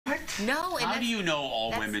No. How do you know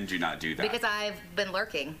all women do not do that? Because I've been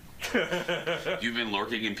lurking. You've been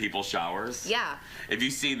lurking in people's showers? Yeah. If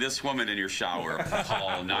you see this woman in your shower,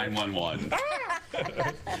 call 911.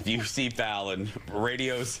 If you see Fallon,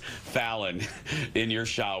 radio's Fallon in your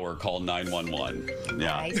shower, call 911.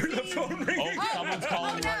 Yeah. The phone ringing. Oh, someone's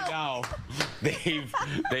calling right now.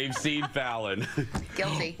 They've seen Fallon.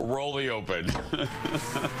 Guilty. Roll the open.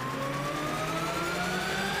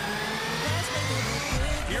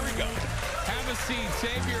 Here we go. Have a seat.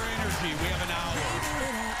 Save your energy. We have an hour.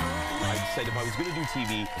 I said if I was going to do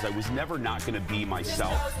TV, because I was never not going to be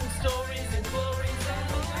myself.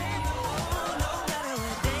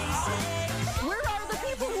 We're all the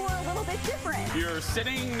people who are a little bit different. You're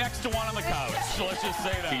sitting next to one on the couch. So let's just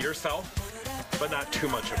say that. Be yourself, but not too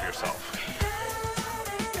much of yourself.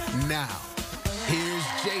 Now, here's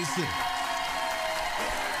Jason.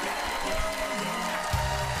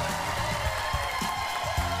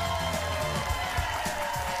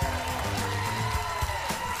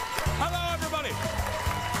 Hello, everybody.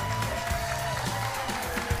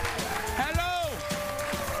 Hello.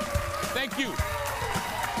 Thank you.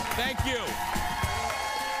 Thank you.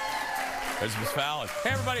 There's Miss Fallon. Hey,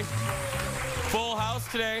 everybody. Full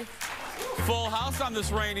house today. Full house on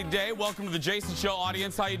this rainy day. Welcome to the Jason Show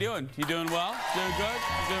audience. How you doing? You doing well? Doing good?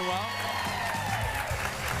 You doing well?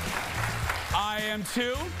 I am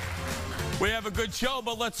too. We have a good show,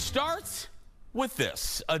 but let's start with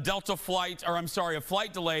this. A flight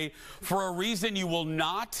delay for a reason you will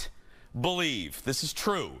not believe. This is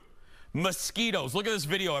true. Mosquitoes. Look at this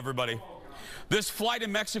video, everybody. This flight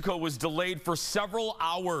in Mexico was delayed for several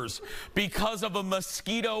hours because of a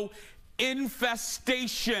mosquito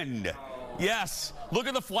infestation. Yes, look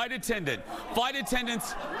at the flight attendant. Flight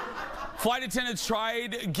attendants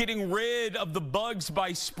tried getting rid of the bugs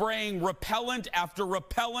by spraying repellent after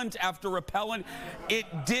repellent after repellent. It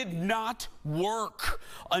did not work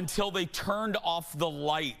until they turned off the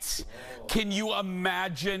lights. Can you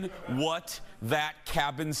imagine what that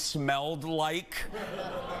cabin smelled like?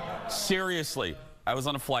 Seriously, I was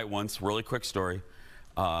on a flight once, really quick story.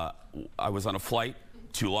 I was on a flight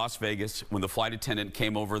to Las Vegas when the flight attendant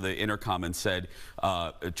came over the intercom and said,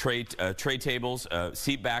 tray tables,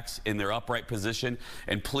 seat backs in their upright position,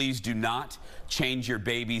 and please do not change your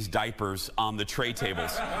baby's diapers on the tray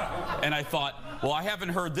tables. And I thought, well, I haven't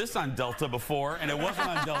heard this on Delta before, and it wasn't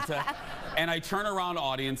on Delta. And I turn around,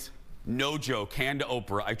 audience, no joke, hand to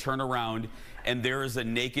Oprah, I turn around, and there is a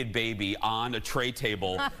naked baby on a tray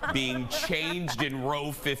table being changed in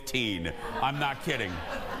row 15. I'm not kidding.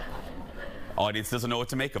 Audience doesn't know what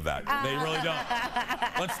to make of that. They really don't.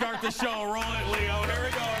 Let's start the show. Roll it, Leo. Here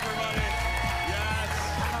we go, everybody. Yes.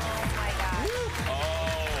 Oh, my God.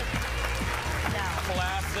 Oh. No.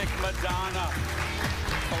 Classic Madonna.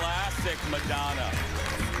 Classic Madonna.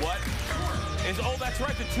 What is, oh, that's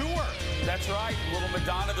right, the tour. That's right, little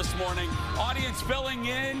Madonna this morning. Audience filling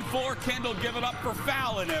in for Kendall. Give it up for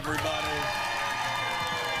Fallon, everybody.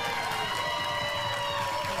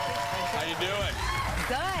 How you doing?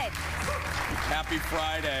 Good. Happy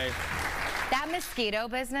Friday. That mosquito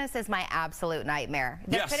business is my absolute nightmare.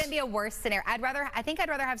 There couldn't be a worse scenario. I think I'd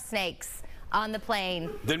rather have snakes on the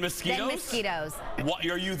plane than mosquitoes. What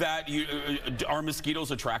are you that are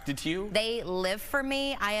mosquitoes attracted to you? They live for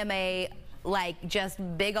me. I am a just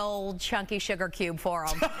big old chunky sugar cube for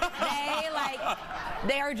them.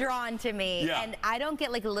 They are drawn to me, and I don't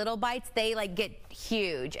get little bites. They get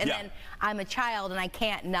huge, and then I'm a child and I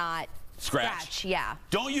can't not scratch. Yeah.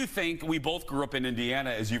 Don't you think we both grew up in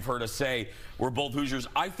Indiana, as you've heard us say? We're both Hoosiers.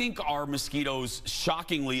 I think our mosquitoes,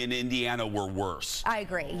 shockingly, in Indiana were worse. I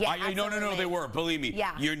agree. Yeah. No, they were. Believe me.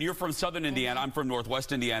 Yeah. You're from Southern Indiana. I'm from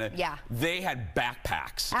Northwest Indiana. Yeah. They had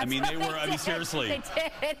backpacks. I mean, they were. I mean, seriously. They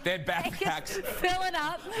did. They had backpacks. Fill it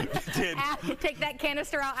up. They did. Take that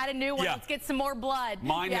canister out. Add a new one. Let's get some more blood.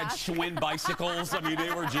 Mine had Schwinn bicycles. I mean,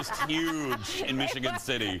 they were just huge in Michigan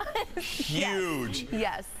City. Huge.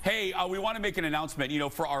 Yes. Hey, we want to make an announcement. You know,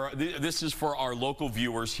 for this is for our local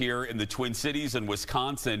viewers here in the Twin Cities in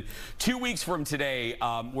Wisconsin. 2 weeks from today,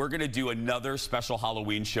 we're going to do another special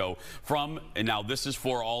Halloween show and now this is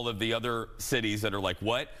for all of the other cities that are like,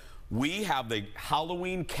 what? We have the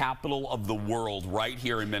Halloween capital of the world right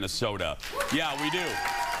here in Minnesota. Yeah, we do.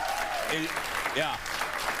 Yeah.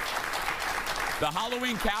 The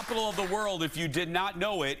Halloween capital of the world, if you did not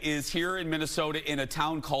know it, is here in Minnesota in a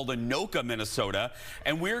town called Anoka, Minnesota.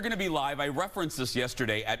 And we're going to be live. I referenced this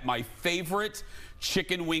yesterday at my favorite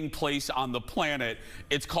chicken wing place on the planet.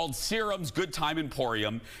 It's called Serum's Good Time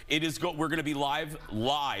Emporium. We're going to be live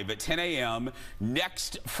at 10 a.m.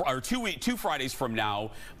 two Fridays from now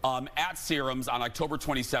at Serum's on October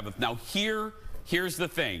 27th. Now, hear here's the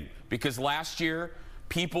thing, because last year,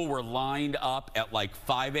 people were lined up at like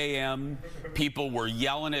 5 a.m. People were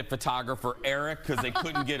yelling at photographer Eric because they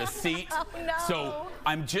couldn't get a seat. Oh, no. So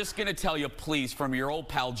I'm just going to tell you, please, from your old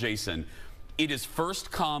pal Jason, it is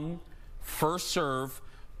first come, first serve.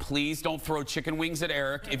 Please don't throw chicken wings at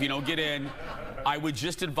Eric if you don't get in. I would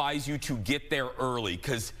just advise you to get there early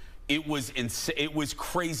because it was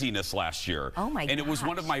craziness last year. Oh my And it was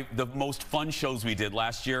one of the most fun shows we did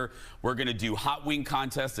last year. We're going to do hot wing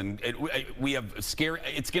contests, and we have scary.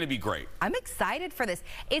 It's going to be great. I'm excited for this.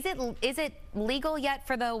 Is it legal yet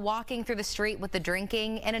for the walking through the street with the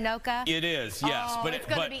drinking in Anoka? It is, yes. Oh, but it's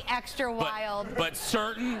going to be extra wild. But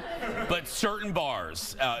certain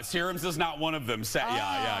bars. Serums is not one of them.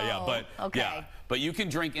 Yeah. But okay. yeah. But you can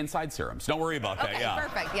drink inside Serums. Don't worry about that. Okay, yeah.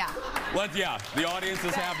 perfect. Yeah. The audience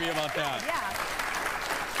is happy about that.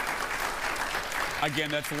 Yeah.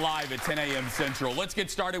 Again, that's live at 10 a.m. Central. Let's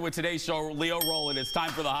get started with today's show. Leo, roll it. It's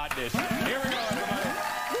time for the hot dish. Here we go, everybody.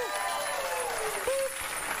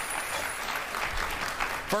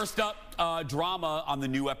 First up, drama on the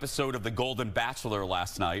new episode of the Golden Bachelor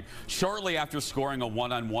last night. Shortly after scoring a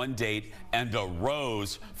one-on-one date and a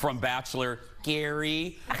rose from Bachelor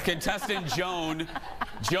Gary, contestant Joan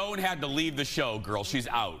had to leave the show, girl. She's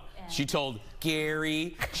out. She told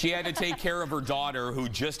Gary she had to take care of her daughter who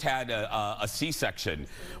just had a C-section.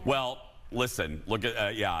 Well, listen, look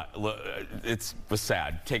at, it was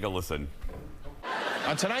sad. Take a listen.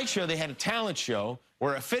 On tonight's show, they had a talent show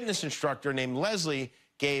where a fitness instructor named Leslie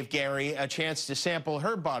gave Gary a chance to sample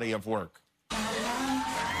her body of work.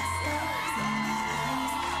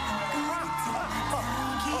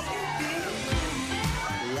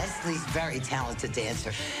 Leslie's a very talented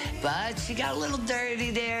dancer, but she got a little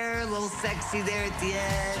dirty there, a little sexy there at the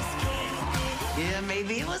end. Yeah,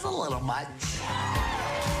 maybe it was a little much.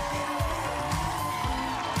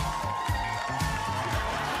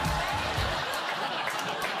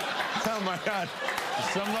 Oh, my God.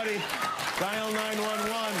 Somebody dial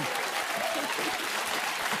 911.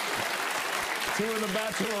 Two of the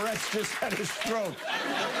bachelorettes just had a stroke.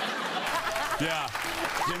 Yeah,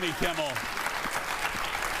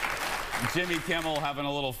 Jimmy Kimmel having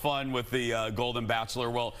a little fun with the Golden Bachelor.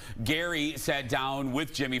 Well, Gary sat down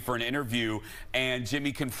with Jimmy for an interview, and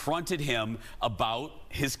Jimmy confronted him about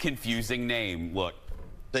his confusing name. Look.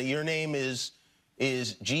 That your name is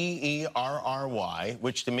G-E-R-R-Y,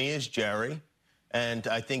 which to me is Jerry, and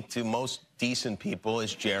I think to most decent people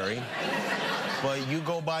is Jerry. But you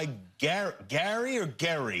go by Gary or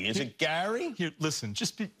Gary? Is it Gary? Here, listen,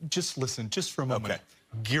 just listen, just for a moment. Okay.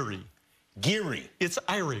 Geary. Geary. It's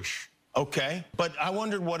Irish. Okay, but I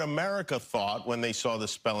wondered what America thought when they saw the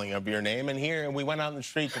spelling of your name, and here we went out in the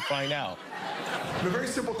street to find out. A very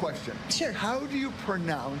simple question. Sure. How do you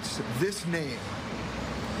pronounce this name?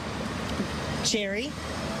 Jerry.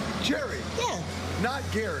 Jerry. Yeah. Not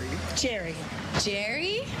Gary. Jerry.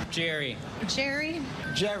 Jerry. Jerry. Jerry.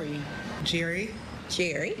 Jerry. Jerry.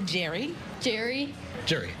 Jerry. Jerry. Jerry.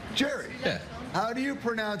 Jerry. Jerry. Yeah. How do you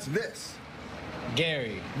pronounce this?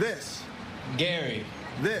 Gary. This. Gary.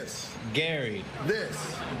 This. Gary.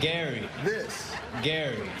 This. Gary. This.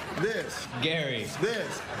 Gary. This. Gary.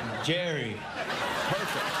 This. Jerry.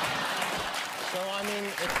 Perfect. So, I mean...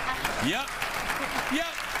 Yep.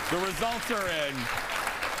 The results are in.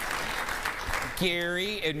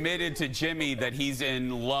 Gary admitted to Jimmy that he's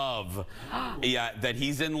in love. That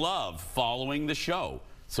he's in love following the show.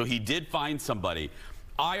 So he did find somebody.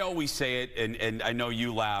 I always say it, and I know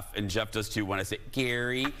you laugh, and Jeff does too, when I say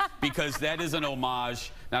Gary, because that is an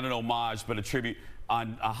homage, not an homage, but a tribute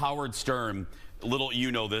on Howard Stern.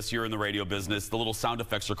 You know this, you're in the radio business, the little sound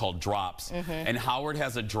effects are called drops. And Howard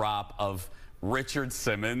has a drop of Richard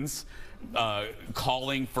Simmons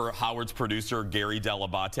calling for Howard's producer, Gary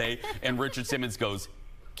Delabate, and Richard Simmons goes,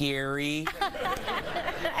 Gary,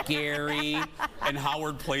 Gary, and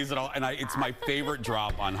Howard plays it all, and it's my favorite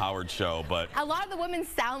drop on Howard's show. But a lot of the women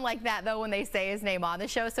sound like that though when they say his name on the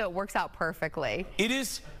show, so it works out perfectly. It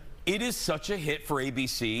is such a hit for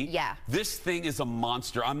ABC. Yeah. This thing is a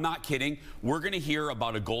monster. I'm not kidding. We're going to hear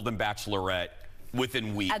about a Golden Bachelorette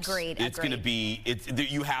within weeks. Agreed. It's going to be.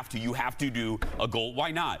 You have to do a goal.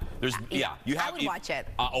 Why not? There's I would watch it.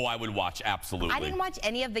 I would watch, absolutely. I didn't watch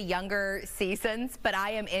any of the younger seasons, but I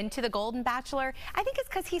am into the Golden Bachelor. I think it's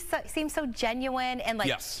because he seems so genuine and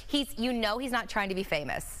like he's not trying to be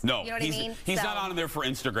famous. No, you know what I mean? He's not on there for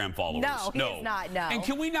Instagram followers. No, he's not. No. And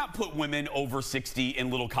can we not put women over 60 in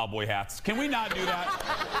little cowboy hats? Can we not do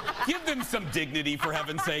that? Give them some dignity, for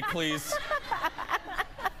heaven's sake, please.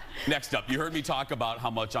 Next up, you heard me talk about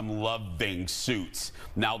how much I'm loving Suits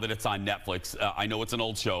now that it's on Netflix. I know it's an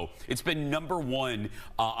old show. It's been #1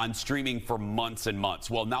 on streaming for months and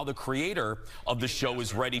months. Well, now the creator of the show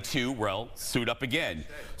is ready to, well, suit up again.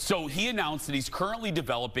 So he announced that he's currently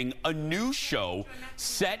developing a new show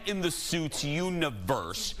set in the Suits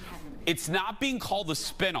universe. It's not being called a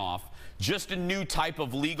spinoff, just a new type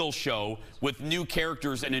of legal show with new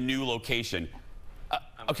characters in a new location.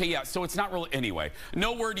 Okay, yeah, so it's not really, anyway.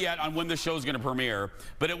 No word yet on when the show's going to premiere,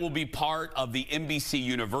 but it will be part of the NBC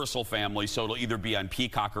Universal family, so it'll either be on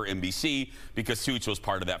Peacock or NBC, because Suits was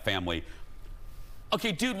part of that family.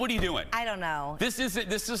 Okay, dude, what are you doing? I don't know. This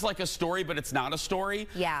is like a story, but it's not a story.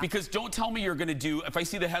 Yeah. Because don't tell me you're going to do, if I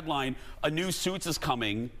see the headline, a new Suits is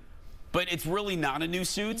coming, but it's really not a new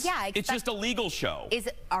Suits. Yeah, it's just a legal show. Is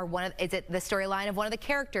it the storyline of one of the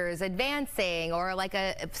characters advancing, or like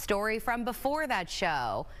a story from before that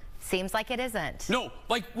show? Seems like it isn't. No,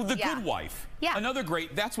 like The Good Wife. Yeah. Another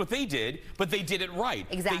great, that's what they did, but they did it right.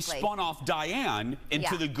 Exactly. They spun off Diane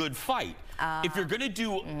into The Good Fight. If you're going to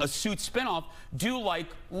do a Suits spinoff, do like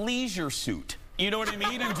Leisure Suit. You know what I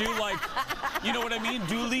mean? And do like, you know what I mean?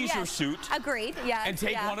 Do Leisure Suit. Agreed, yeah. And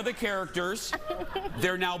take one of the characters.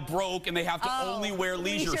 They're now broke and they have to only wear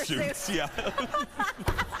leisure suits. Yeah.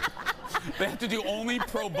 They have to do only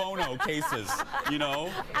pro bono cases, you know?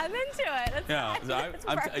 I'm into it. Yeah.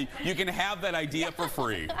 You can have that idea for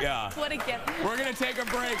free. Yeah. What a gift. We're going to take a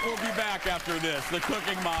break. We'll be back after this. The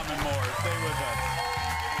Cooking Mom and more. Stay with us.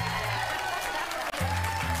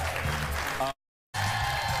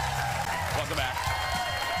 Welcome back.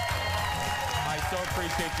 I so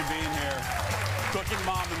appreciate you being here. Cooking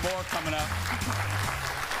Mom and more coming up.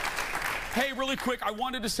 Hey, really quick, I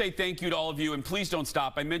wanted to say thank you to all of you, and please don't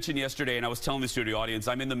stop. I mentioned yesterday, and I was telling the studio audience,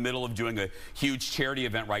 I'm in the middle of doing a huge charity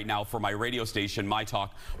event right now for my radio station, My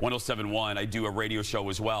Talk 107.1. I do a radio show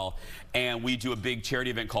as well, and we do a big charity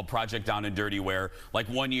event called Project Down and Dirty, where, like,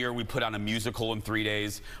 one year we put on a musical in 3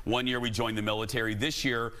 days. One year we joined the military. This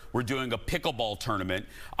year, we're doing a pickleball tournament.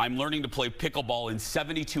 I'm learning to play pickleball in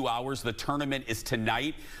 72 hours. The tournament is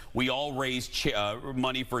tonight. We all raise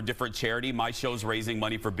money for a different charity. My show's raising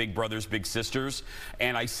money for Big Brothers Big Sisters,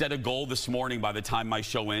 and I set a goal this morning by the time my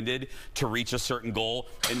show ended to reach a certain goal,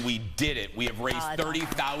 and we did it. We have raised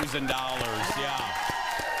 $30,000. Yeah.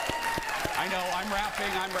 I know, I'm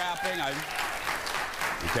rapping.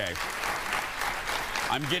 Okay.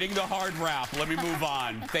 I'm getting the hard rap. Let me move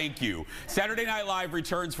on. Thank you. Saturday Night Live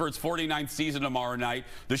returns for its 49th season tomorrow night.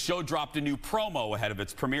 The show dropped a new promo ahead of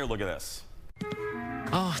its premiere. Look at this.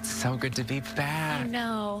 Oh, it's so good to be back. I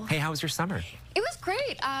know. Hey, how was your summer? It was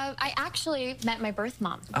great. I actually met my birth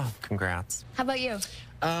mom. Oh, congrats. How about you?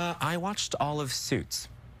 I watched all of Suits.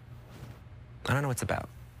 I don't know what it's about.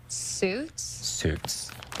 Suits?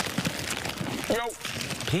 Suits. Yo.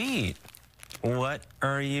 Pete, what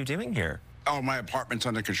are you doing here? Oh, my apartment's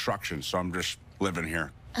under construction, so I'm just living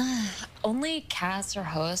here. Only cast or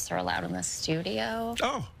hosts are allowed in the studio.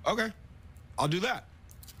 Oh, okay. I'll do that.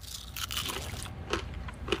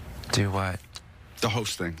 Do what? The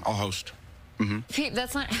host thing. I'll host. Mm-hmm. Pete,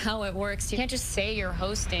 that's not how it works. You can't just say you're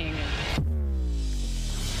hosting.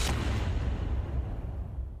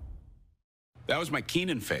 That was my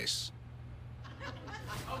Keenan face.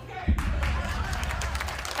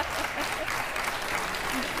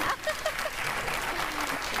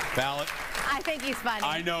 Ballot. I think he's funny.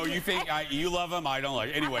 I know, you think, you love him, I don't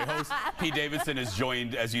like. Anyway, host Pete Davidson is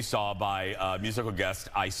joined, as you saw, by musical guest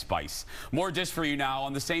Ice Spice. More Dish for you now.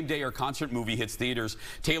 On the same day her concert movie hits theaters,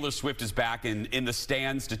 Taylor Swift is back in the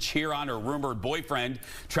stands to cheer on her rumored boyfriend,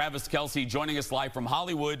 Travis Kelce, joining us live from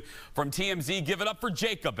Hollywood. From TMZ, give it up for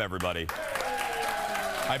Jacob, everybody.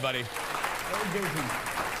 Hi, buddy.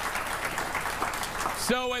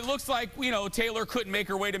 So it looks like, you know, Taylor couldn't make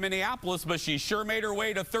her way to Minneapolis, but she sure made her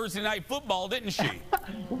way to Thursday Night Football, didn't she?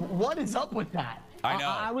 What is up with that? I know.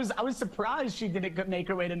 I was surprised she didn't make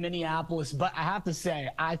her way to Minneapolis, but I have to say,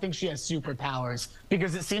 I think she has superpowers,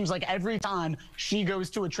 because it seems like every time she goes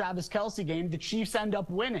to a Travis Kelce game, the Chiefs end up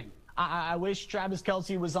winning. I wish Travis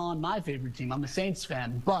Kelce was on my favorite team. I'm a Saints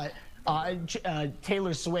fan, but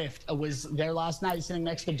Taylor Swift was there last night sitting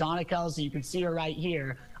next to Donna Kelce. You can see her right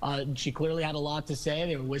here. She clearly had a lot to say.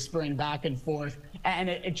 They were whispering back and forth. And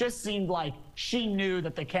it just seemed like she knew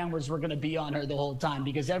that the cameras were going to be on her the whole time,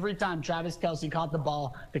 because every time Travis Kelce caught the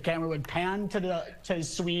ball, the camera would pan to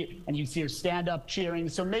his suite, and you'd see her stand up cheering.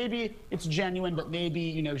 So maybe it's genuine, but maybe,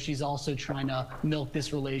 you know, she's also trying to milk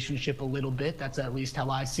this relationship a little bit. That's at least how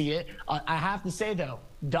I see it. I have to say, though,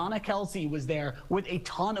 Donna Kelce was there with a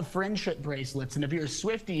ton of friendship bracelets. And if you're a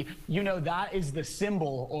Swiftie, you know that is the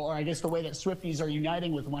symbol, or I guess the way that Swifties are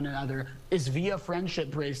uniting with one another is via friendship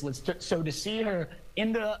bracelets. So to see her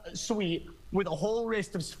in the suite with a whole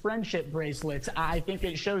wrist of friendship bracelets, I think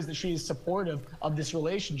it shows that she is supportive of this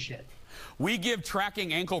relationship. We give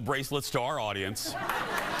tracking ankle bracelets to our audience.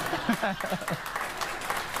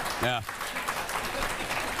 Yeah.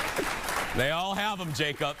 They all have them,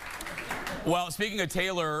 Jacob. Well, speaking of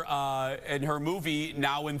Taylor and her movie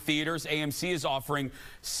now in theaters, AMC is offering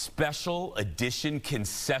special edition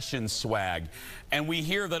concession swag. And we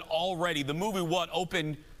hear that already, the movie,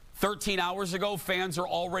 opened 13 hours ago? Fans are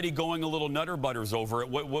already going a little nutter butters over it.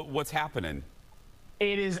 What's happening?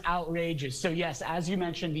 It is outrageous. So yes, as you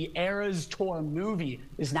mentioned, the Eras Tour movie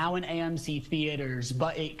is now in AMC theaters,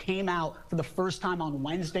 but it came out for the first time on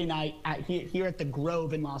Wednesday night here at the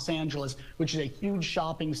Grove in Los Angeles, which is a huge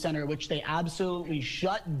shopping center, which they absolutely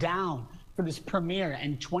shut down for this premiere.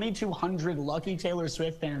 And 2,200 lucky Taylor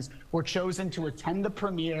Swift fans were chosen to attend the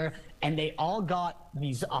premiere, and they all got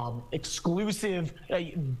these exclusive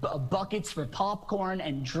buckets for popcorn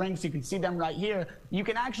and drinks. You can see them right here. You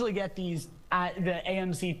can actually get these at the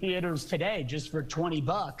AMC theaters today just for 20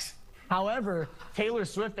 bucks. However, Taylor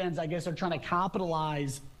Swift fans, I guess, are trying to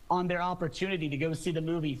capitalize on their opportunity to go see the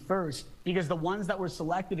movie first, because the ones that were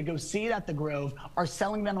selected to go see it at the Grove are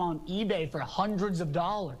selling them on eBay for hundreds of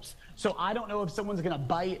dollars. So I don't know if someone's gonna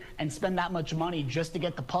bite and spend that much money just to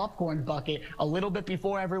get the popcorn bucket a little bit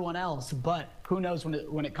before everyone else, but who knows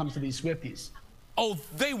when it comes to these Swifties. Oh,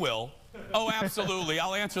 they will. Oh, absolutely.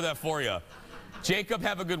 I'll answer that for you. Jacob,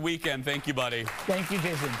 have a good weekend. Thank you, buddy. Thank you,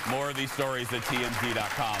 Jason. More of these stories at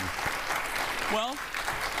TMZ.com. Well,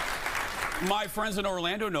 my friends in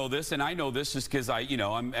Orlando know this, and I know this just because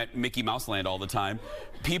I'm at Mickey Mouse Land all the time.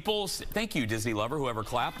 Thank you, Disney lover, whoever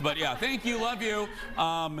clapped, but yeah, thank you, love you.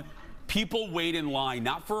 People wait in line,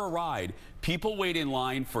 not for a ride. People wait in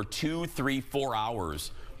line for 2, 3, 4 hours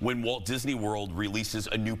when Walt Disney World releases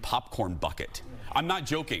a new popcorn bucket. I'm not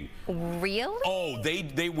joking. Really? Oh,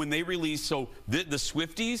 when they release, so the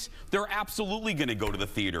Swifties, they're absolutely going to go to the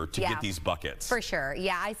theater to get these buckets. For sure.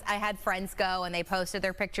 Yeah, I had friends go and they posted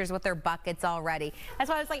their pictures with their buckets already. That's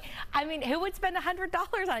why I was like, I mean, who would spend $100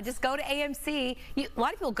 on it? Just go to AMC. A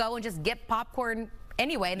lot of people go and just get popcorn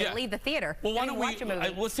anyway and then leave the theater. Well, why don't we watch a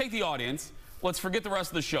movie? Let's take the audience. Let's forget the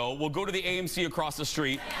rest of the show. We'll go to the AMC across the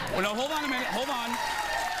street. Well, no, hold on a minute. Hold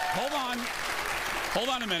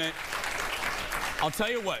on a minute. I'll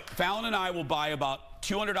tell you what, Fallon and I will buy about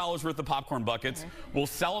 $200 worth of popcorn buckets. We'll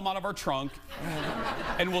sell them out of our trunk,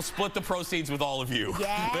 and we'll split the proceeds with all of you.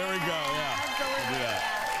 Yeah, there we go. Yeah.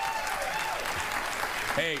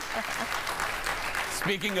 Hey,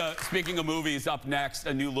 speaking of movies, up next,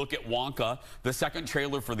 a new look at Wonka. The second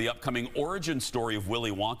trailer for the upcoming origin story of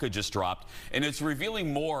Willy Wonka just dropped, and it's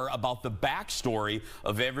revealing more about the backstory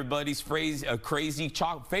of everybody's favorite crazy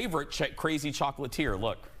chocolatier.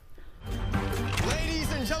 Look.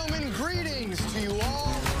 Ladies and gentlemen, greetings to you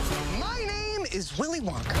all. My name is Willy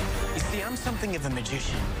Wonka. You see, I'm something of a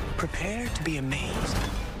magician. Prepare to be amazed.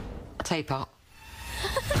 Teapot.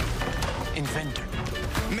 Inventor.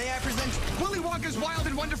 May I present Willy Wonka's wild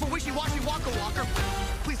and wonderful wishy-washy Wonka Walker.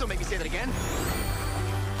 Please don't make me say that again.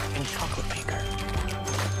 And chocolate maker.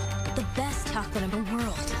 The best chocolate in the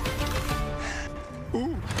world.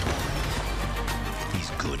 Ooh. He's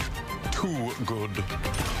good. Too good.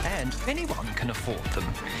 And anyone can afford them.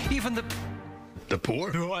 Even the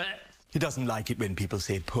poor? He doesn't like it when people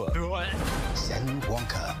say poor. Send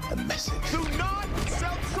Wonka a message. Do not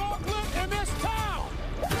sell chocolate in this town!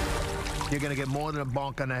 You're gonna get more than a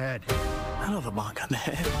bonk on the head. I love a bonk on the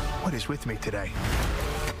head. What is with me today?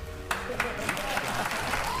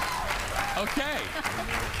 Okay.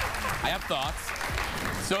 I have thoughts.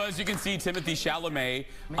 So as you can see, Timothée Chalamet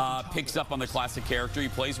picks up on the classic character. He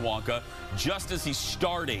plays Wonka just as he's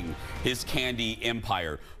starting his candy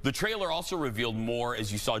empire. The trailer also revealed more, as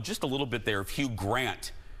you saw just a little bit there, of Hugh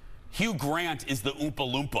Grant. Hugh Grant is the Oompa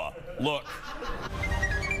Loompa. Look.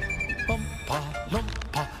 Oompa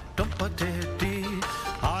Loompa Loompa Diddy.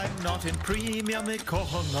 I'm not in premium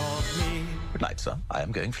economy. Good night, sir. I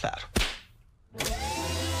am going flat.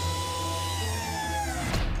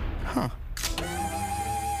 Huh.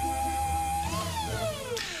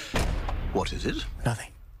 What is it? Nothing.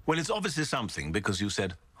 Well, it's obviously something because you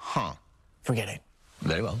said, huh. Forget it.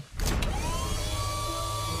 Very well.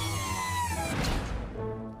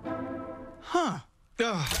 Huh.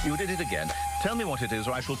 Oh, you did it again. Tell me what it is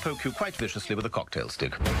or I shall poke you quite viciously with a cocktail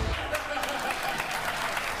stick.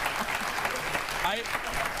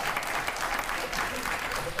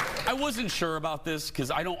 I wasn't sure about this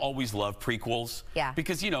because I don't always love prequels. Yeah.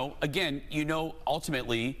 Because, again,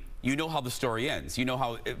 ultimately, you know how the story ends. You know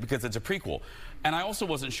how, because it's a prequel. And I also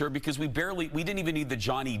wasn't sure because we didn't even need the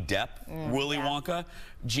Johnny Depp Willy Wonka.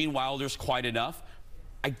 Gene Wilder's quite enough.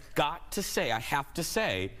 I have to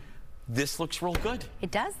say, this looks real good.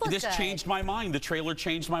 It does look good. This changed my mind. The trailer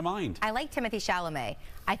changed my mind. I like Timothée Chalamet.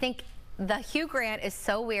 I think the Hugh Grant is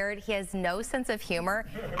so weird. He has no sense of humor.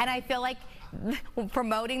 And I feel like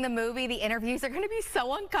promoting the movie, the interviews are going to be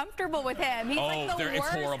so uncomfortable with him. He's like the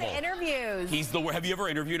worst at interviews. Have you ever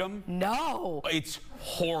interviewed him? No. It's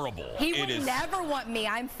horrible. He would never want me.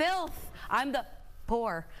 I'm filth. I'm the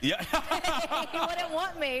poor. Yeah. He wouldn't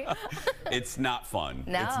want me. It's not fun.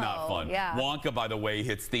 No. It's not fun. Yeah. Wonka, by the way,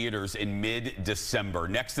 hits theaters in mid-December.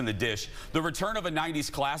 Next in the dish, the return of a 90s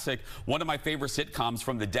classic. One of my favorite sitcoms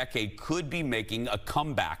from the decade could be making a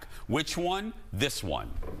comeback. Which one? This one.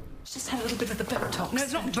 She's just had a little bit of the Botox. No,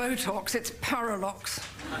 it's not Botox, it's Paralox.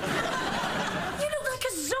 You look like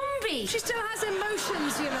a zombie. She still has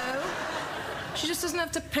emotions, you know. She just doesn't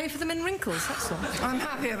have to pay for them in wrinkles, that's all. I'm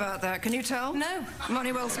happy about that. Can you tell? No.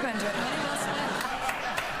 Money well spent. Money well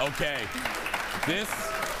spent. Okay.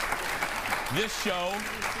 This show,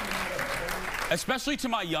 especially to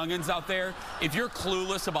my youngins out there, if you're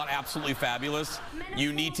clueless about Absolutely Fabulous,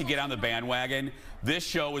 you need to get on the bandwagon. This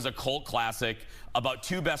show is a cult classic about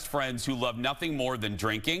two best friends who love nothing more than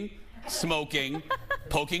drinking, smoking,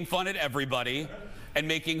 poking fun at everybody, and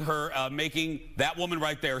making that woman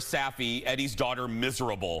right there, Safi, Eddie's daughter,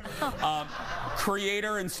 miserable.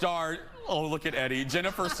 Creator and star, oh, look at Eddie,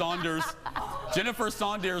 Jennifer Saunders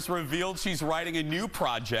revealed she's writing a new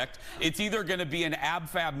project. It's either going to be an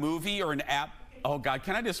AbFab movie or oh God,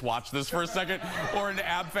 can I just watch this for a second? Or an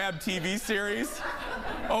AbFab TV series?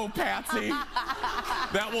 Oh, Patsy.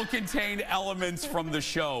 That will contain elements from the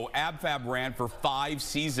show. AbFab ran for 5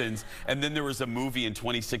 seasons, and then there was a movie in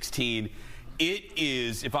 2016. It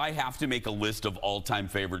is, if I have to make a list of all-time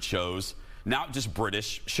favorite shows, not just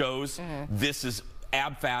British shows, this is,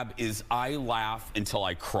 AbFab is, I laugh until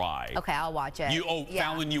I cry. Okay, I'll watch it.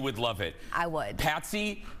 Fallon, you would love it. I would.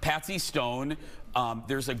 Patsy Stone,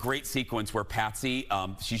 there's a great sequence where Patsy,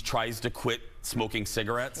 she tries to quit smoking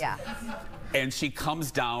cigarettes. Yeah. And she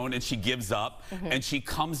comes down and she gives up, and she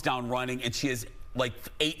comes down running, and she has like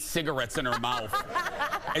 8 cigarettes in her mouth.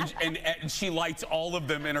 and she lights all of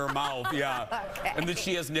them in her mouth, yeah. Okay. And then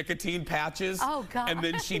she has nicotine patches. Oh, God. And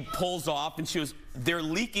then she pulls off, and they're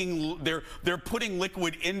leaking, they're putting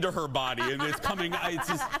liquid into her body, and it's coming,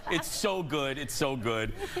 it's so good, it's so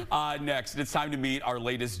good. Next, it's time to meet our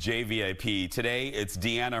latest JVIP. Today, it's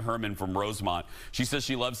Deanna Herman from Rosemont. She says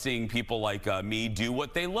she loves seeing people like me do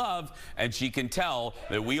what they love, and she can tell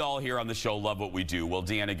that we all here on the show love what we do. Well,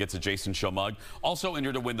 Deanna gets a Jason Show mug. Also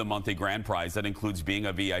entered to win the monthly grand prize. That includes being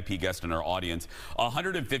a VIP guest in our audience, a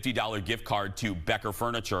 $150 gift card to Becker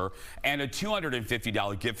Furniture, and a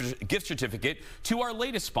 $250 gift certificate to our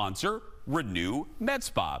latest sponsor, Renew Med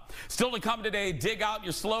Spa. Still to come today, dig out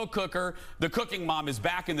your slow cooker. The cooking mom is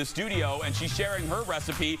back in the studio, and she's sharing her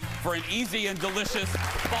recipe for an easy and delicious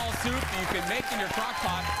fall soup that you can make in your crock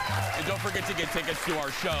pot. And don't forget to get tickets to our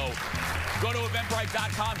show. Go to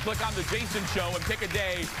Eventbrite.com, click on the Jason Show, and pick a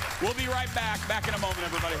day. We'll be right back. Back in a moment,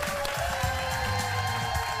 everybody.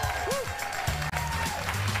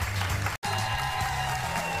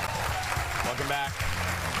 Welcome back.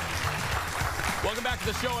 Welcome back to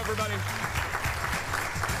the show, everybody.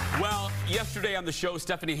 Well, yesterday on the show,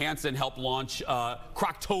 Stephanie Hansen helped launch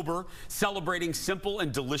Crocktober, celebrating simple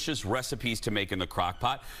and delicious recipes to make in the crock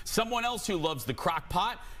pot. Someone else who loves the crock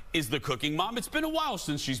pot is the cooking mom. It's been a while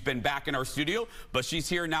since she's been back in our studio, but she's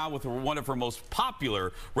here now with one of her most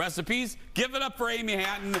popular recipes. Give it up for Amy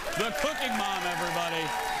Hatton, the cooking mom, everybody.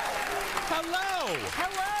 Hello.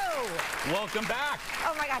 Hello. Welcome back.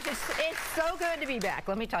 Oh my gosh, it's so good to be back,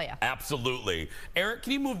 let me tell you. Absolutely. Eric,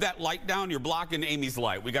 can you move that light down? You're blocking Amy's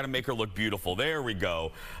light. We got to make her look beautiful. There we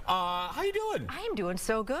go. How you doing? I am doing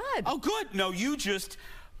so good. Oh, good. No, you just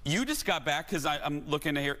got back, because I'm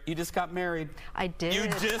looking to hear, you just got married. I did. You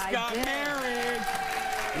just got married.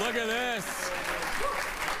 Look at this.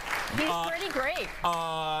 He's pretty great.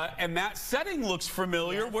 And that setting looks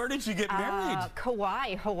familiar. Yes. Where did you get married?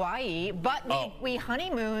 Kauai, Hawaii. But we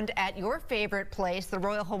honeymooned at your favorite place, the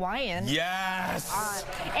Royal Hawaiian. Yes.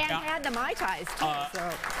 And had the Mai Tais, too.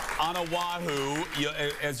 So. On Oahu,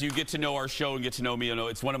 as you get to know our show and get to know me,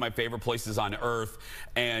 it's one of my favorite places on earth.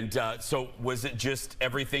 And so was it just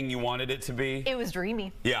everything you wanted it to be? It was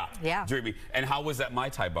dreamy. Yeah. Yeah. Dreamy. And how was that Mai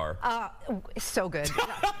Tai bar? So good.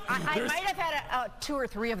 I might have had 2 or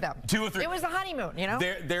 3 of them. 2 or 3. It was a honeymoon, you know?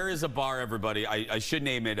 There is a bar, everybody. I should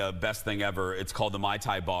name it Best Thing Ever. It's called the Mai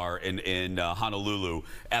Tai Bar in Honolulu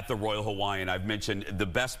at the Royal Hawaiian. I've mentioned the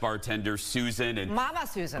best bartender, Susan. And Mama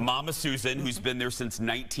Susan. Mama Susan, who's been there since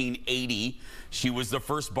 1980. She was the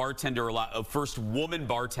first first woman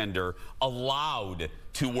bartender allowed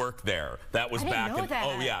to work there. That was back in,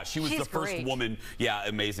 oh yeah, she was the first woman. Yeah,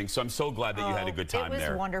 amazing. So I'm so glad that you had a good time there. It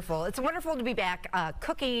was wonderful. It's wonderful to be back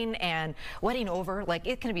cooking and wedding over. Like,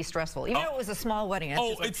 it can be stressful. Even though it was a small wedding.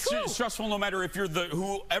 It's stressful no matter if you're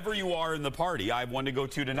whoever you are in the party. I have one to go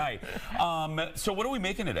to tonight. So what are we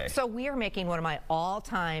making today? So we are making one of my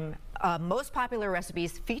all-time most popular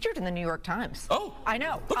recipes featured in the New York Times. Oh, I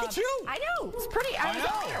know. Look at you. I know. It's pretty. I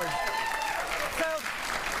know.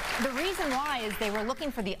 So the reason why is they were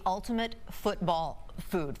looking for the ultimate football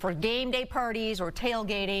food for game day parties or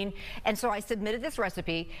tailgating, and so I submitted this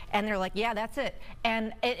recipe, and they're like, "Yeah, that's it."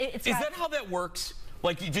 And it's. Is that how that works?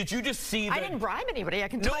 Like, did you just see that? I didn't bribe anybody. I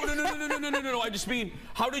can tell you. No. I just mean,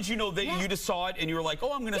 how did you know that you just saw it and you were like,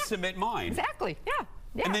 "Oh, I'm going to submit mine." Exactly. Yeah.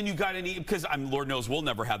 Yeah. And then you got because Lord knows we'll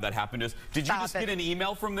never have that happen to us. Did you just get an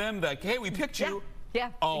email from them like, hey, we picked you? Yeah.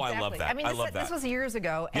 Oh, exactly. I love that. I mean, this was years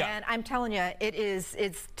ago, and I'm telling you,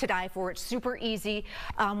 it's to die for. It's super easy,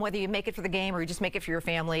 whether you make it for the game or you just make it for your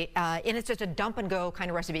family, and it's just a dump and go kind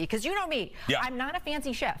of recipe. Because you know me, I'm not a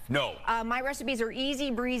fancy chef. No. My recipes are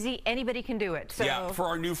easy breezy. Anybody can do it. So yeah. For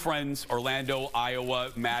our new friends, Orlando,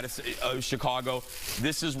 Iowa, Madison, Chicago,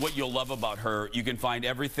 this is what you'll love about her. You can find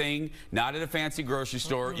everything not at a fancy grocery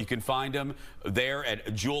store. You can find them there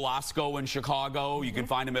at Jewel Osco in Chicago. You can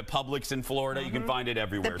find them at Publix in Florida. You can find it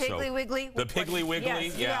everywhere. The Piggly Wiggly. The Piggly Wiggly.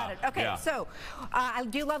 Yes, you got it. Okay, so I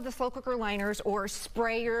do love the slow cooker liners, or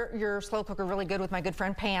spray your slow cooker really good with my good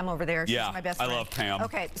friend Pam over there. She's my best friend. I love Pam.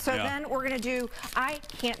 Okay, so then we're gonna do. I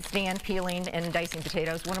can't stand peeling and dicing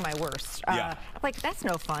potatoes. One of my worst. Like, that's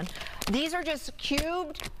no fun. These are just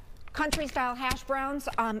cubed country style hash browns.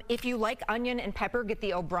 If you like onion and pepper, get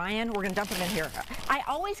the O'Brien. We're gonna dump them in here. I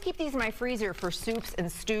always keep these in my freezer for soups and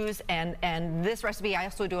stews, and this recipe, I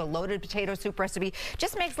also do a loaded potato soup recipe.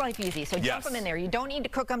 Just makes life easy, so dump them in there. You don't need to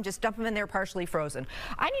cook them, just dump them in there partially frozen.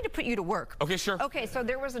 I need to put you to work. Okay, sure. Okay, so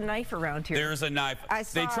there was a knife around here. There's a knife.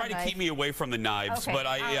 They try to keep me away from the knives, but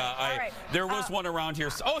there was one around here.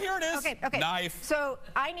 Oh, here it is. Okay. Knife. So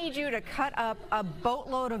I need you to cut up a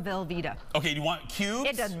boatload of Velveeta. Okay, do you want cubes?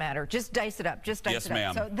 It doesn't matter. Just dice it up. Just dice it up. Yes,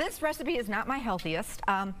 ma'am. So this recipe is not my healthiest.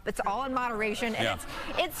 It's all in moderation, and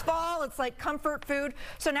it's fall. It's like comfort food.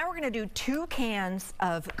 So now we're going to do 2 cans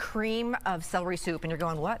of cream of celery soup, and you're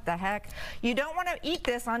going, what the heck? You don't want to eat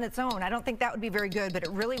this on its own. I don't think that would be very good, but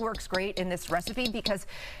it really works great in this recipe because,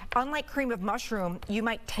 unlike cream of mushroom, you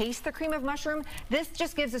might taste the cream of mushroom. This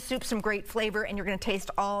just gives the soup some great flavor, and you're going to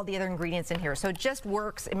taste all the other ingredients in here. So it just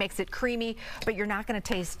works. It makes it creamy, but you're not going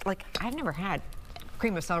to taste like I've never had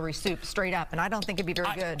cream of celery soup straight up, and I don't think it'd be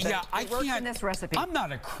very good. I works in this recipe. I'm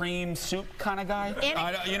not a cream soup kind of guy.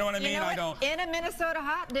 You know what I mean? I don't. In a Minnesota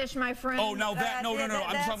hot dish, my friend. Oh, no, no.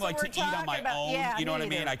 I'm talking like to eat on my own. Yeah, you know what I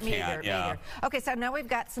mean? I can't. Yeah. Okay, so now we've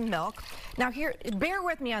got some milk. Now here, bear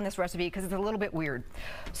with me on this recipe because it's a little bit weird.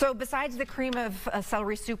 So besides the cream of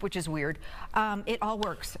celery soup, which is weird, it all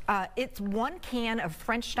works. It's 1 can of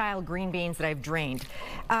French-style green beans that I've drained.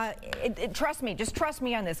 Trust me, just trust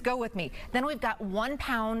me on this. Go with me. Then we've got 1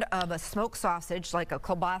 pound of a smoked sausage, like a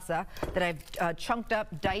kielbasa, that I've chunked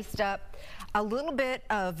up, diced up. A little bit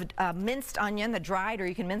of minced onion, the dried, or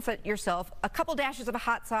you can mince it yourself. A couple dashes of a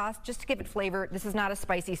hot sauce, just to give it flavor. This is not a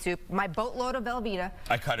spicy soup. My boatload of Velveeta.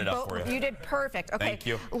 I cut it up for you. You did perfect. Okay. Thank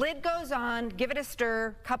you. Lid goes on, give it a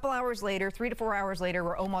stir. Couple hours later, 3 to 4 hours later,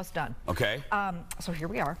 we're almost done. Okay. So here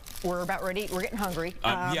we are. We're about ready. We're getting hungry.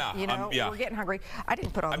 We're getting hungry. I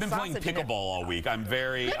didn't put all the sausage in it. I've been playing pickleball all week. I'm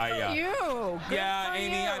very. Good for you. Yeah,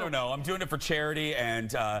 Amy, I don't know. I'm doing it for charity,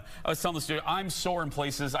 and I was telling the student, I'm sore in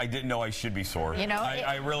places I didn't know I should be sore. You know,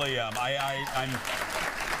 I really am.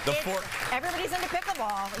 Everybody's into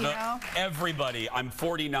pickleball, you know? Everybody. I'm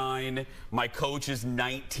 49. My coach is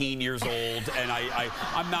 19 years old, and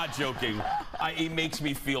I'm not joking. It makes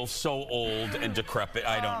me feel so old and decrepit.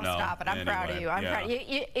 I don't know. Stop it. I'm proud of you. I'm proud.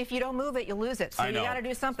 If you don't move it, you'll lose it. So you got to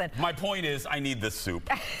do something. My point is, I need this soup.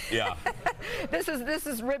 Yeah. This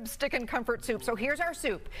is rib stick and comfort soup. So here's our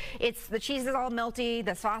soup. The cheese is all melty.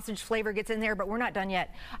 The sausage flavor gets in there, but we're not done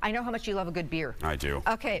yet. I know how much you love a good beer. I do.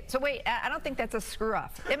 Okay. So wait, I don't think that's a screw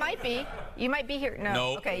off. It might be. You might be here. No.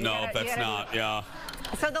 No, okay, no, that's not. Yeah.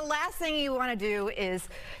 So the last thing you want to do is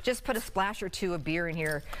just put a splash or two of beer in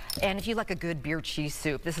here. And if you like a good beer cheese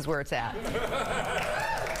soup, this is where it's at. We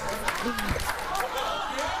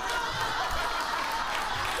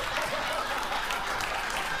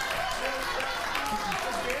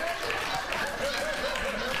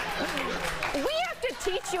have to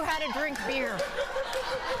teach you how to drink beer.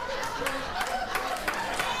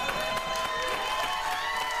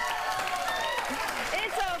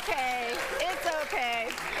 It's okay.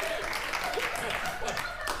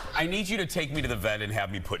 I need you to take me to the vet and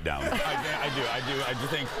have me put down. I do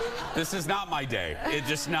think this is not my day. It's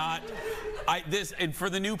just not. And for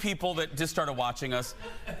the new people that just started watching us,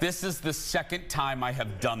 this is the second time I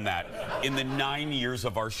have done that in the 9 years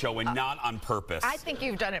of our show, and not on purpose. I think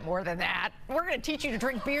you've done it more than that. We're going to teach you to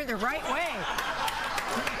drink beer the right way.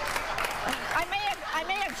 I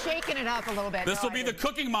may have shaken it up a little bit. This will be the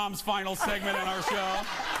Cooking Mom's final segment in our show.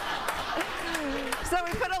 So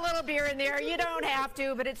we put a little beer in there. You don't have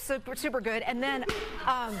to, but it's super, super good. And then,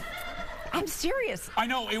 I'm serious. I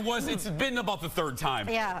know, it's been about the third time.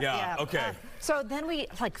 Yeah. Okay. So then we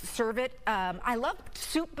serve it. I love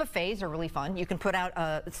soup buffets are really fun. You can put out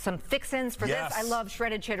some fixins for this. I love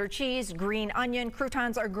shredded cheddar cheese, green onion,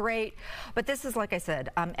 croutons are great. But this is, like I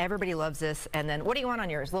said, everybody loves this. And then what do you want on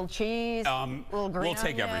yours? Little cheese, little green We'll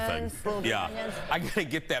take onions, everything. Onions. I gotta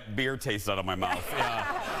get that beer taste out of my mouth.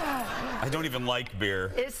 I don't even like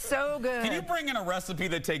beer. It's so good. Can you bring in a recipe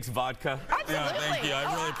that takes vodka? Absolutely. Yeah, thank you.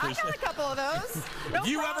 I really appreciate it. I got a couple of those. No if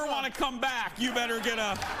you problem. ever want to come back, you better get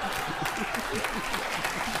a...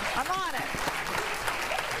 I'm on it.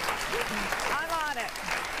 I'm on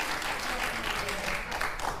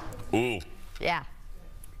it. Ooh. Yeah.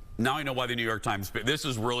 Now I know why the New York Times... This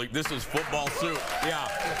is football soup. Yeah.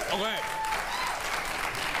 Okay.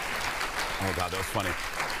 Oh, God, that was funny.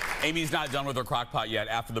 Amy's not done with her crock pot yet.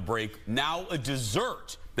 After the break, now a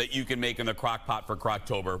dessert that you can make in the crock pot for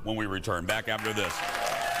Crocktober when we return. Back after this.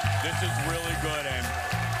 This is really good, and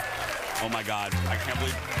oh my God, I can't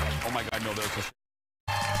believe. Oh my God, no, there's just.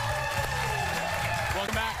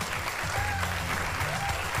 Welcome back.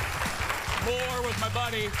 More with my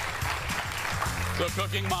buddy, the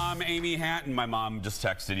Cooking Mom, Amy Hatton. My mom just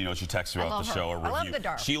texted. You know, she texted throughout the show a review. I love the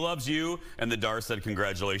Dar. She loves you, and the Dar said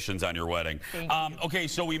congratulations on your wedding. Okay,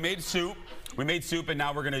 so we made soup. We made soup, and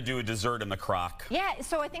now we're going to do a dessert in the crock. Yeah,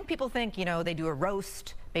 so I think people think, you know, they do a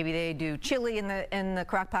roast. Maybe they do chili in the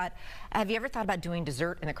crock pot. Have you ever thought about doing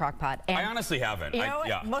dessert in the crock pot? And I honestly haven't. You know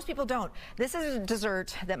what? Most people don't. This is a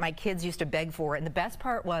dessert that my kids used to beg for, and the best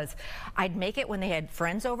part was I'd make it when they had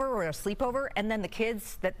friends over or a sleepover, and then the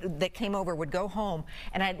kids that came over would go home,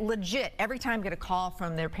 and I'd legit every time get a call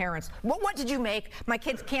from their parents. What did you make? My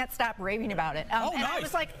kids can't stop raving about it. Oh, and nice. I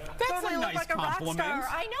was like, that's totally a look nice like a rock compliment. star.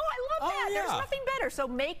 I know, I love that. Yeah. There's nothing better. So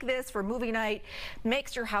make this for movie night.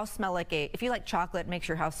 Makes your house smell like if you like chocolate, makes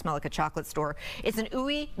your house smell like a chocolate store. It's an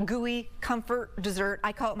ooey gooey comfort dessert.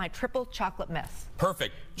 I call it my triple chocolate mess.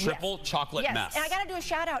 Perfect. Triple chocolate mess. And I got to do a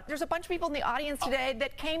shout out. There's a bunch of people in the audience today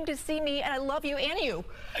that came to see me, and I love you and you.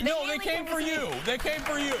 They came for you. They came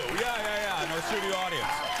for you. Yeah, in our studio audience.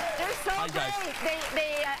 They're so great.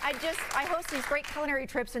 I host these great culinary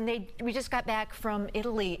trips, and we just got back from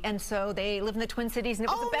Italy, and so they live in the Twin Cities, and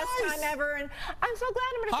it was the best time ever, and I'm so glad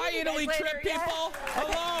I'm going to see you guys Italy later. trip people.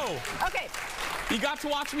 Hello. Okay. You got to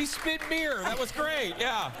watch me spit beer. That was great.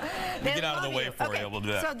 Yeah. Get out of the way for you. We'll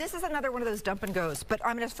do that. So this is another one of those dump and goes, but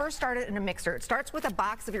I'm going to first start it in a mixer. It starts with a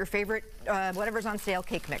box of your favorite, whatever's on sale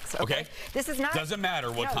cake mix. Okay. This is not. Doesn't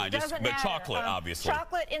matter what kind, but chocolate, obviously.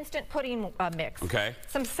 Chocolate instant pudding mix. Okay.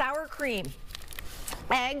 Some sour cream.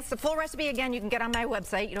 Eggs, the full recipe again you can get on my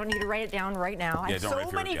website. You don't need to write it down right now. I have so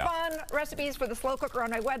many fun recipes for the slow cooker on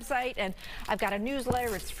my website, and I've got a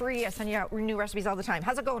newsletter. It's free. I send you out new recipes all the time.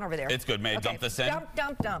 How's it going over there? It's good. May I dump this in?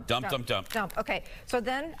 Dump. Okay. So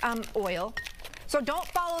then oil. So don't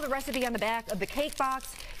follow the recipe on the back of the cake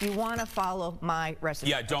box. You want to follow my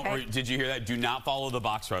recipe. Yeah, don't. Okay? Did you hear that? Do not follow the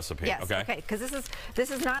box recipe. Yes. Okay. Because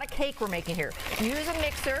this is not a cake we're making here. Use a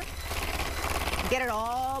mixer. Get it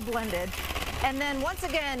all blended. And then once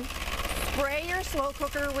again, spray your slow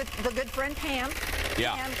cooker with the good friend Pam.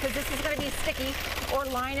 Yeah. Because this is going to be sticky, or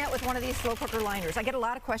line it with one of these slow cooker liners. I get a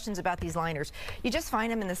lot of questions about these liners. You just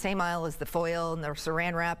find them in the same aisle as the foil and the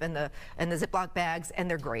saran wrap and the Ziploc bags, and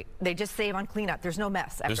they're great. They just save on cleanup. There's no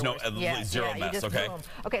mess afterwards. There's no zero mess. Okay. Boom.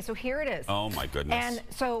 Okay, so here it is. Oh my goodness. And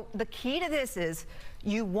so the key to this is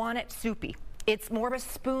you want it soupy. It's more of a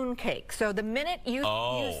spoon cake. So the minute you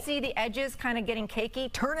see the edges kind of getting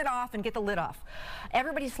cakey, turn it off and get the lid off.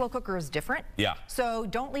 Everybody's slow cooker is different. Yeah. So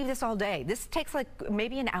don't leave this all day. This takes like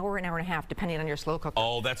maybe an hour and a half, depending on your slow cooker.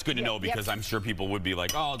 Oh, that's good to know, because I'm sure people would be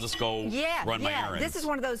like, oh, I'll just go run my errands. This is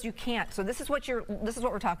one of those you can't. So this is what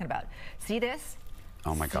we're talking about. See this?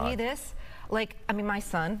 Oh my God. See this? Like, I mean, my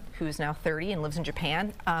son, who's now 30 and lives in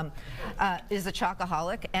Japan, is a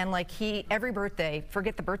chocoholic, and like every birthday,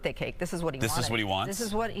 forget the birthday cake. This is what he wants. This is what he wants? This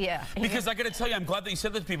is what, yeah. Because I got to tell you, I'm glad that you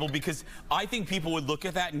said that to people, because I think people would look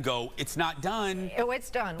at that and go, it's not done. Oh, it's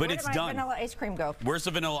done. But Where it's did my done. vanilla ice cream go? Where's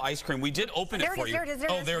the vanilla ice cream? We did open it for you. There it is.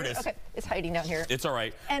 Oh, there it is. Okay, it's hiding down here. It's all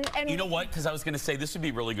right. And you know what? Because I was going to say this would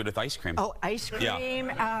be really good with ice cream. Oh, ice cream.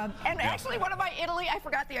 Yeah. Actually, one of my I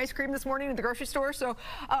forgot the ice cream this morning at the grocery store, so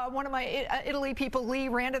one of my Italy people, Lee,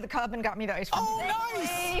 ran to the Cub and got me the ice cream. Oh,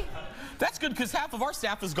 nice! That's good, because half of our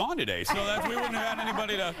staff is gone today, so we wouldn't have had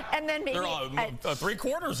anybody to... And then maybe...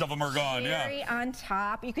 3/4 of them are gone, cherry on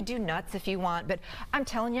top. You could do nuts if you want, but I'm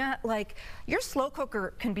telling you, like, your slow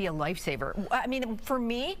cooker can be a lifesaver. I mean, for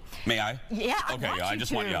me... May I? Yeah, okay, I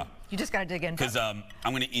just want, You just got to dig in. Because I'm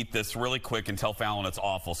going to eat this really quick and tell Fallon it's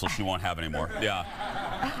awful, so she won't have any more. Yeah.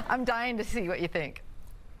 I'm dying to see what you think.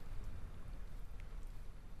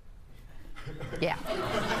 Yeah.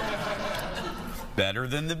 Better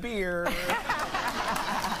than the beer. I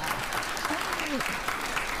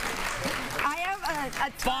have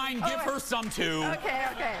a Fine, give her some too. Okay.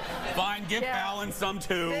 Fine, give Fallon some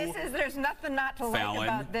too. There's nothing not to like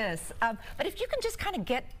about this. But if you can just kind of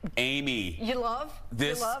get... Amy. You love?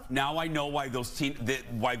 This, you love? now I know why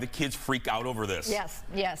why the kids freak out over this.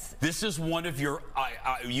 Yes. This is one of your,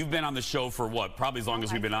 you've been on the show for what? Probably as long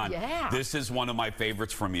as we've been on. Yeah. This is one of my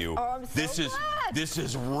favorites from you. Oh, I'm so glad. This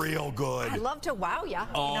is real good. I love to wow ya.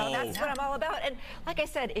 Oh. You know, that's what I'm all about. And like I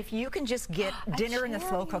said, if you can just get dinner in the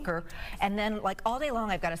slow cooker, and then like all day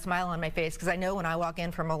long I've got a smile on my face, because I know when I walk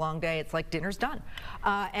in from a long day, it's like dinner's done.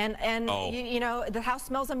 You know, the house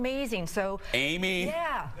smells amazing. So Amy.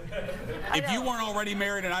 Yeah. If you weren't already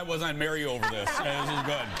married and I wasn't, I'd marry you over this. This is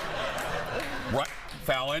good. Right,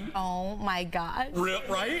 Fallon? Oh my God.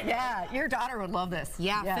 Right? Yeah, your daughter would love this.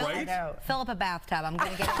 Yeah, right? Fill up a bathtub. I'm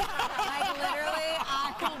gonna get it. Like literally,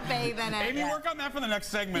 I could bathe in it. Amy, work on that for the next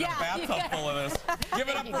segment. A bathtub full of this. Give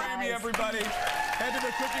it up for Amy, everybody. Head to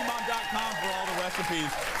thecookingmom.com for all the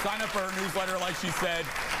recipes. Sign up for her newsletter, like she said.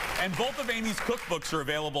 And both of Amy's cookbooks are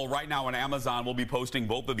available right now on Amazon. We'll be posting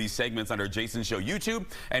both of these segments on our Jason Show YouTube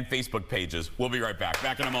and Facebook pages. We'll be right back.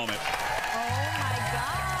 Back in a moment. Oh my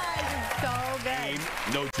God, it's so good. Amy,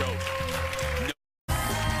 no joke.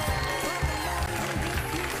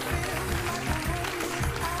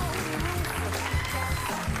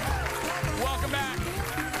 Welcome back.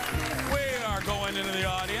 We are going into the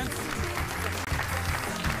audience.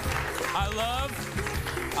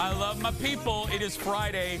 I love my people. It is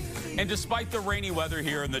Friday, and despite the rainy weather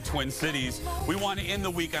here in the Twin Cities, we want to end the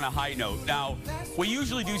week on a high note. Now, we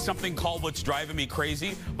usually do something called What's Driving Me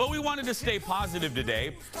Crazy, but we wanted to stay positive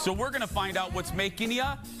today, so we're going to find out what's making you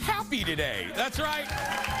happy today. That's right.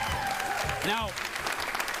 Now,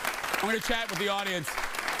 I'm going to chat with the audience.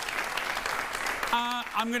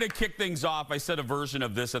 I'm going to kick things off. I said a version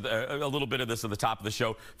of this, a little bit of this at the top of the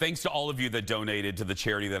show. Thanks to all of you that donated to the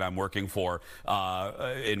charity that I'm working for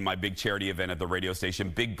in my big charity event at the radio station,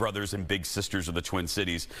 Big Brothers and Big Sisters of the Twin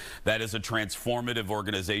Cities. That is a transformative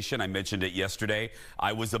organization. I mentioned it yesterday.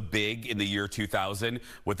 I was a big in the year 2000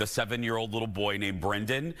 with a 7-year-old little boy named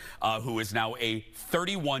Brendan, who is now a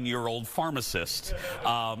 31-year-old pharmacist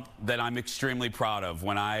that I'm extremely proud of.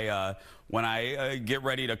 When I get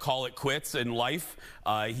ready to call it quits in life,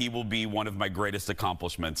 he will be one of my greatest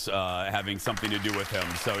accomplishments, having something to do with him.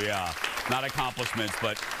 So yeah, not accomplishments,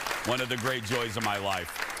 but one of the great joys of my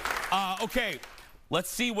life. Okay, let's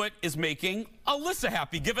see what is making Alyssa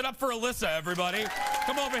happy. Give it up for Alyssa, everybody.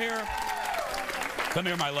 Come over here. Come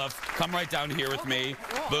here, my love. Come right down here with me.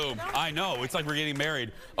 Boom. I know. It's like we're getting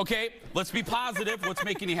married. Okay, let's be positive. What's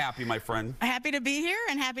making you happy, my friend? Happy to be here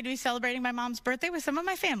and happy to be celebrating my mom's birthday with some of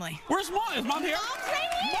my family. Where's Mom? Is Mom here? Mom's right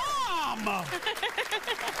here. Mom!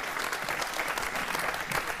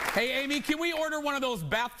 Hey, Amy, can we order one of those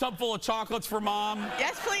bathtub full of chocolates for Mom?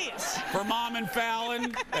 Yes, please. For Mom and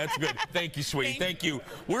Fallon? That's good. Thank you, sweetie. Thank you.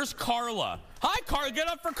 Where's Carla? Hi, Carla. Get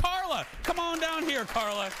up for Carla. Come on down here,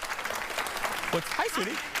 Carla. Hi,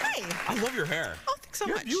 sweetie. Hi. I love your hair. Oh, thanks so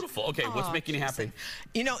You're much. beautiful. Okay, what's making you happy?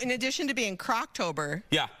 You know, in addition to being Croctober,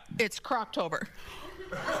 it's Croctober.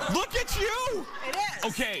 Look at you! It is.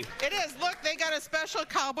 Okay. It is. Look, they got a special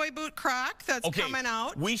cowboy boot Croc that's coming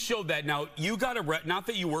out. We showed that. Now, you got not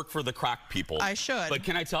that you work for the Croc people. I should. But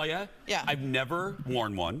can I tell you? Yeah. I've never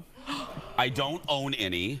worn one. I don't own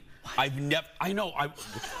any. I've never. I know.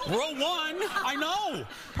 Row 1. I know.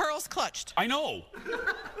 Pearls clutched. I know.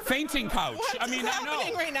 Fainting couch. What's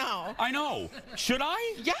happening right now? I know. Should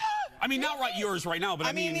I? Yeah. I mean, not right yours right now, but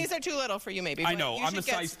I mean these are too little for you, maybe. I know. I'm a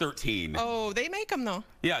size 13. Oh, they make them though.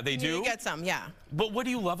 Yeah, they do. You get some, yeah. But what do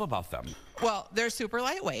you love about them? Well, they're super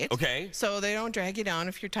lightweight. Okay. So they don't drag you down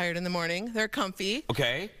if you're tired in the morning. They're comfy.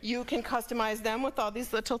 Okay. You can customize them with all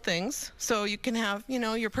these little things, so you can have, you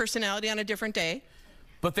know, your personality on a different day.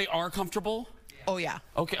 But they are comfortable? Oh, yeah.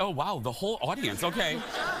 Okay. Oh, wow. The whole audience. Okay.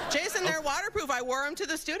 Jason, they're waterproof. I wore them to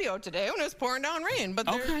the studio today when it was pouring down rain, but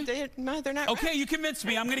they're not. Okay, you convinced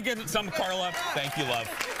me. I'm going to get some, Carla. Thank you, love.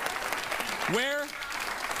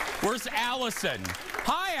 Where's Allison?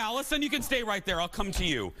 Hi, Allison. You can stay right there. I'll come to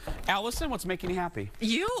you. Allison, what's making you happy?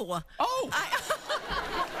 You. Oh.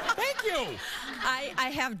 Thank you. I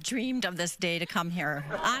have dreamed of this day to come here,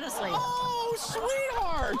 honestly. Oh,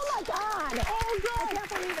 sweetheart. Oh, my God. Oh, God. I can't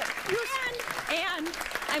believe it. And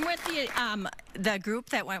I'm with the group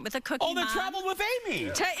that went with the Cookie Oh, they Mom traveled with Amy.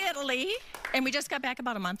 to Italy. And we just got back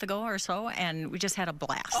about a month ago or so, and we just had a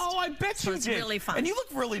blast. Oh, I bet you it's did. really fun. And you look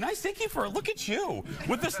really nice. Thank you for look at you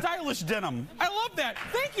with the stylish denim. I love that.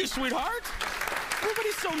 Thank you, sweetheart.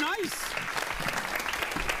 Everybody's so nice.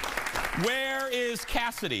 Where is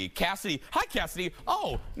Cassidy? Cassidy. Hi, Cassidy.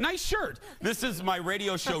 Oh, nice shirt. This is my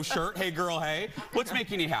radio show shirt. Hey, girl, hey. What's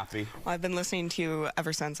making you happy? Well, I've been listening to you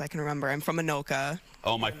ever since I can remember. I'm from Anoka.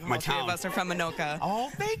 Oh, my All town. three of us are from Anoka. Oh,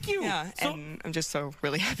 thank you. Yeah, and I'm just so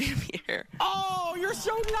really happy to be here. Oh, you're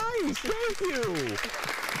so nice. Thank you.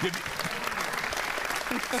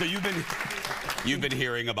 So you've been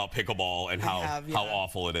hearing about pickleball and how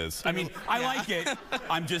awful it is. I mean, I like it.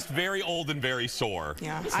 I'm just very old and very sore.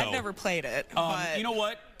 Yeah, so, I've never played it. But you know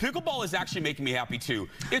what? Pickleball is actually making me happy too.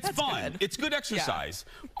 It's fun. It's good exercise.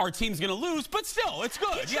 Yeah. Our team's gonna lose, but still, it's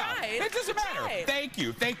good. It doesn't matter. Thank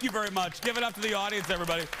you. Thank you very much. Give it up to the audience,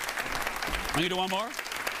 everybody. Can you do one more?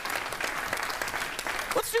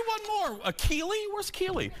 Let's do one more. Keely? Where's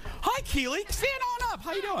Keely? Hi, Keely. Stand on up.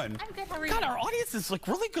 How you doing? I'm good. How are you? God, our audience is like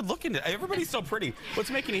really good looking. Everybody's so pretty.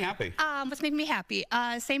 What's making you happy? What's making me happy?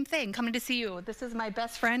 Same thing. Coming to see you. This is my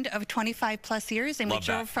best friend of 25 plus years, and we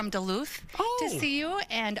drove from Duluth to see you.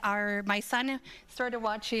 And my son started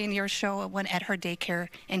watching your show at her daycare,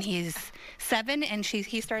 and he's 7, and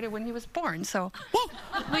he started when he was born. So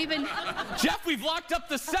we've been. Jeff, we've locked up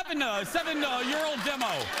the 7-year-old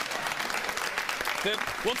demo.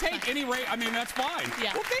 We'll take any rate. I mean, that's fine.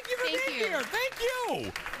 Yeah. Well, thank you for being here. Thank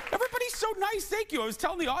you. Everybody's so nice. Thank you. I was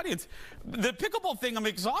telling the audience, the pickleball thing, I'm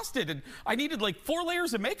exhausted, and I needed like 4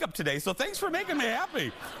 layers of makeup today, so thanks for making me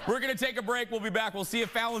happy. We're going to take a break. We'll be back. We'll see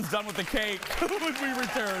if Fallon's done with the cake when we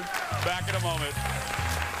return. Back in a moment.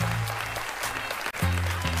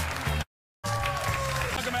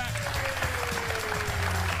 Welcome back.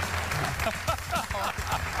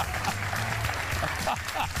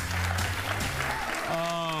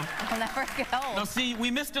 I'll never go. No, see, we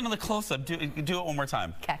missed it on the close-up. Do it one more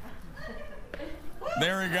time. Okay.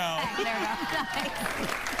 There we go.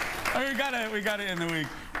 There we go. We got it in the week.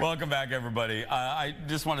 Welcome back, everybody. I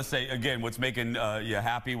just want to say, again, what's making you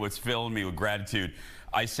happy, what's filling me with gratitude.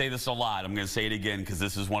 I say this a lot. I'm going to say it again because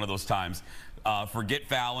this is one of those times. Forget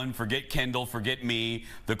Fallon, forget Kendall, forget me,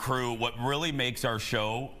 the crew. What really makes our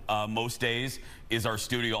show most days is our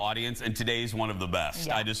studio audience, and today's one of the best.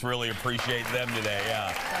 Yeah. I just really appreciate them today,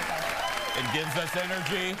 It gives us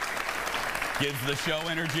energy, gives the show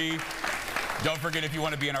energy. Don't forget, if you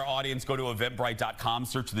want to be in our audience, go to eventbrite.com,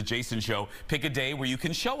 search The Jason Show, pick a day where you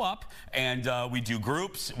can show up, and we do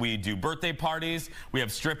groups, we do birthday parties, we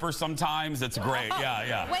have strippers sometimes. It's great.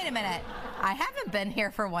 Yeah. Wait a minute. I haven't been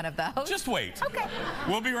here for one of those. Just wait. Okay.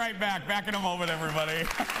 We'll be right back. Back in a moment, everybody.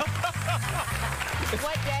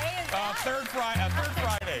 What day is that? Third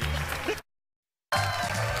Friday.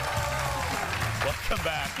 Welcome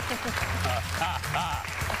back.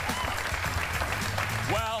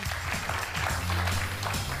 Well,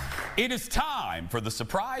 it is time for the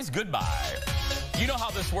surprise goodbye. You know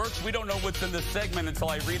how this works. We don't know what's in this segment until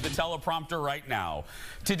I read the teleprompter right now.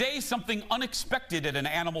 Today, something unexpected at an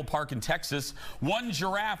animal park in Texas. One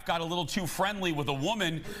giraffe got a little too friendly with a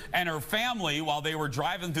woman and her family while they were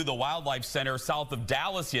driving through the wildlife center south of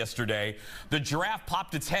Dallas yesterday. The giraffe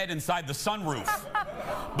popped its head inside the sunroof,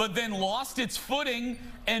 but then lost its footing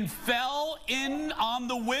and fell in on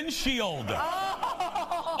the windshield.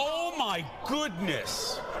 Oh my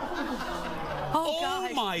goodness. Oh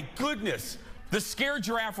my goodness. The scared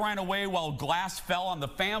giraffe ran away while glass fell on the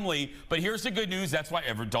family. But here's the good news. That's why,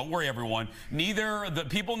 don't worry, everyone. Neither the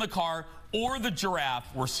people in the car or the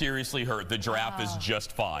giraffe were seriously hurt. The giraffe is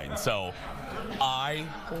just fine. So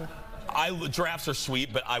giraffes are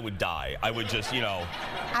sweet, but I would die. I would just, you know.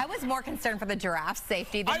 I was more concerned for the giraffe's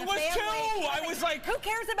safety than the family. I was like, who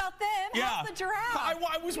cares about them? Yeah. How's the giraffe?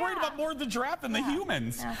 I was worried about more the giraffe than the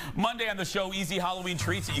humans. Yeah. Monday on the show, easy Halloween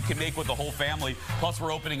treats that you can make with the whole family. Plus,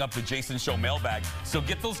 we're opening up the Jason Show mailbag. So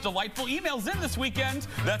get those delightful emails in this weekend.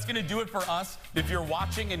 That's going to do it for us. If you're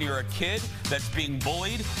watching and you're a kid that's being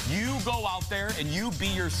bullied, you go out there and you be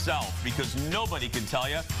yourself, because nobody can tell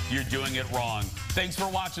you you're doing it wrong. Thanks for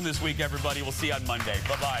watching this week, everybody. We'll see you on Monday.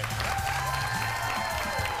 Bye-bye.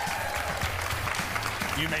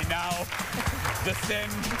 You may now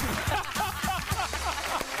descend.